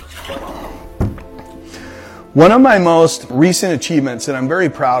One of my most recent achievements that I'm very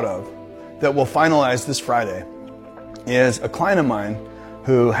proud of that we'll finalize this Friday is a client of mine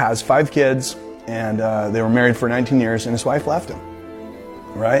who has 5 kids, and they were married for 19 years, and his wife left him,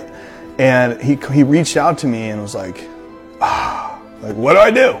 right? And he reached out to me and was like, what do I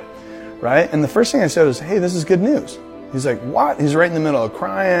do, right? And the first thing I said was, hey, this is good news. He's like, what? He's right in the middle of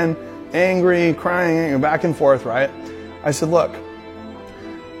crying, angry, back and forth, right? I said, look,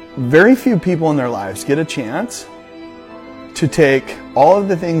 very few people in their lives get a chance to take all of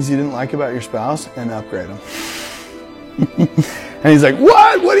the things you didn't like about your spouse and upgrade them. And he's like,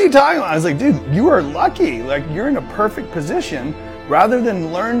 what? What are you talking about? I was like, dude, you are lucky. Like, you're in a perfect position. Rather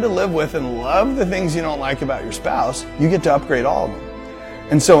than learn to live with and love the things you don't like about your spouse, you get to upgrade all of them.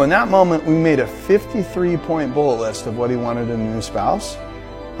 And so in that moment, we made a 53-point bullet list of what he wanted in a new spouse.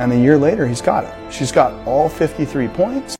 And a year later, he's got it. She's got all 53 points.